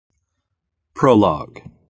Prologue.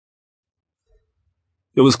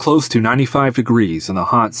 It was close to 95 degrees in the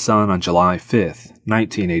hot sun on July 5,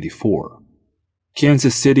 1984.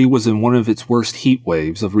 Kansas City was in one of its worst heat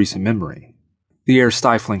waves of recent memory. The air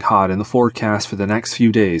stifling hot, and the forecast for the next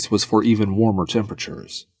few days was for even warmer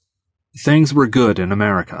temperatures. Things were good in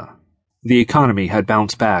America. The economy had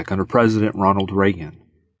bounced back under President Ronald Reagan.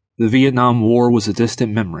 The Vietnam War was a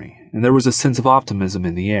distant memory, and there was a sense of optimism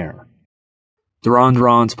in the air. Duran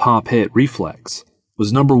Duran's pop hit Reflex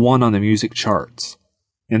was #1 on the music charts,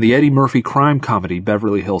 and the Eddie Murphy crime comedy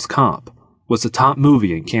Beverly Hills Cop was the top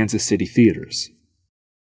movie in Kansas City theaters.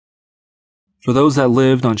 For those that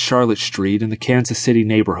lived on Charlotte Street in the Kansas City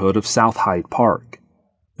neighborhood of South Hyde Park,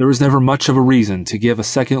 there was never much of a reason to give a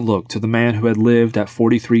second look to the man who had lived at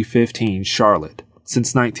 4315 Charlotte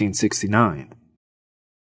since 1969.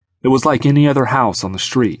 It was like any other house on the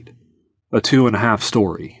street, a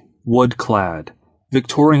 2.5-story, wood-clad,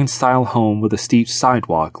 Victorian-style home with a steep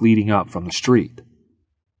sidewalk leading up from the street.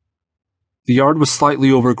 The yard was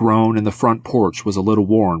slightly overgrown and the front porch was a little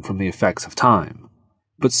worn from the effects of time,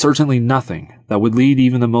 but certainly nothing that would lead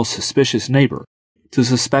even the most suspicious neighbor to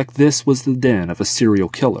suspect this was the den of a serial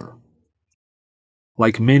killer.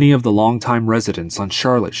 Like many of the longtime residents on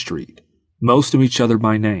Charlotte Street, most knew each other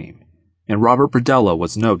by name, and Robert Berdella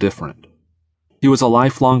was no different. He was a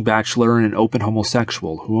lifelong bachelor and an open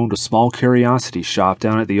homosexual who owned a small curiosity shop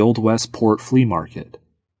down at the Old Westport Flea Market.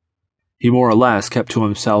 He more or less kept to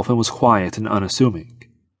himself and was quiet and unassuming.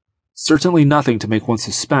 Certainly nothing to make one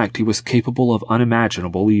suspect he was capable of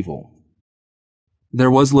unimaginable evil. There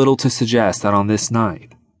was little to suggest that on this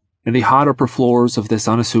night, in the hot upper floors of this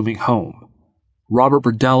unassuming home, Robert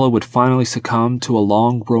Berdella would finally succumb to a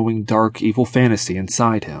long-growing dark evil fantasy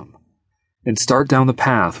inside him, and start down the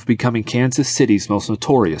path of becoming Kansas City's most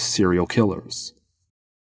notorious serial killers.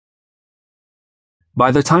 By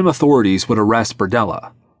the time authorities would arrest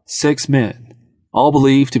Berdella, 6 men, all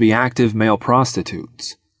believed to be active male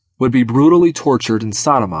prostitutes, would be brutally tortured and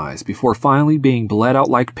sodomized before finally being bled out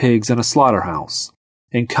like pigs in a slaughterhouse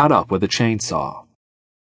and cut up with a chainsaw.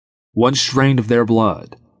 Once drained of their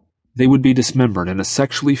blood, they would be dismembered in a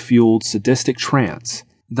sexually fueled, sadistic trance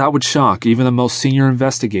that would shock even the most senior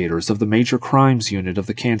investigators of the Major Crimes Unit of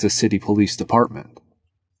the Kansas City Police Department.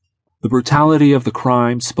 The brutality of the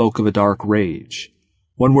crime spoke of a dark rage,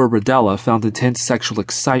 one where Berdella found intense sexual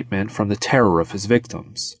excitement from the terror of his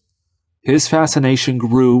victims. His fascination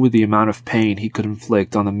grew with the amount of pain he could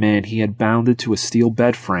inflict on the men he had bounded to a steel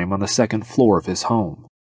bed frame on the second floor of his home.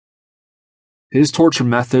 His torture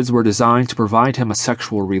methods were designed to provide him a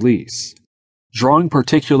sexual release, drawing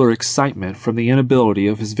particular excitement from the inability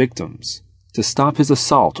of his victims to stop his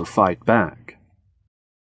assault or fight back.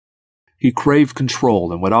 He craved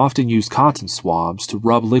control and would often use cotton swabs to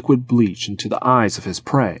rub liquid bleach into the eyes of his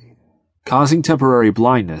prey, causing temporary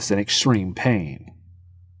blindness and extreme pain.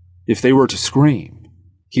 If they were to scream,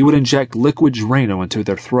 he would inject liquid Drano into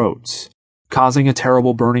their throats, causing a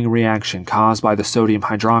terrible burning reaction caused by the sodium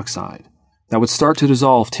hydroxide that would start to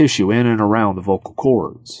dissolve tissue in and around the vocal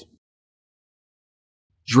cords.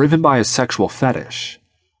 Driven by a sexual fetish,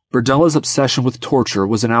 Berdella's obsession with torture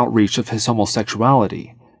was an outreach of his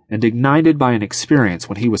homosexuality and ignited by an experience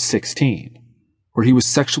when he was 16, where he was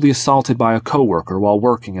sexually assaulted by a coworker while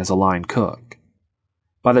working as a line cook.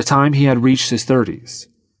 By the time he had reached his 30s,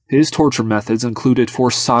 his torture methods included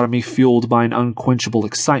forced sodomy fueled by an unquenchable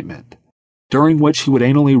excitement, during which he would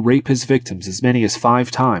anally rape his victims as many as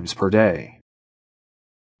 5 times per day.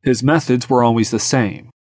 His methods were always the same,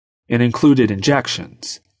 and included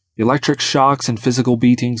injections, electric shocks, and physical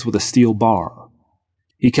beatings with a steel bar.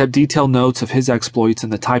 He kept detailed notes of his exploits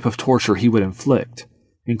and the type of torture he would inflict,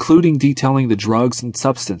 including detailing the drugs and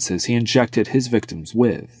substances he injected his victims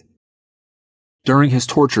with. During his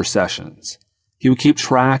torture sessions, he would keep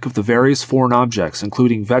track of the various foreign objects,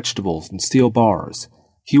 including vegetables and steel bars,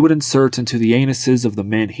 he would insert into the anuses of the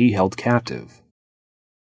men he held captive.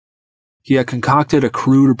 He had concocted a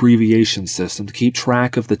crude abbreviation system to keep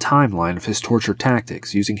track of the timeline of his torture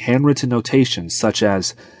tactics using handwritten notations such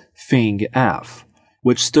as FING-F,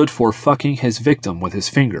 which stood for fucking his victim with his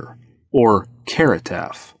finger, or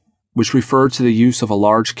carrot-F, which referred to the use of a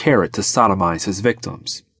large carrot to sodomize his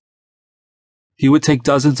victims. He would take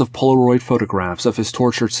dozens of Polaroid photographs of his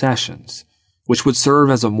tortured sessions, which would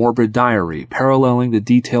serve as a morbid diary paralleling the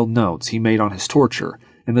detailed notes he made on his torture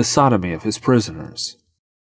and the sodomy of his prisoners.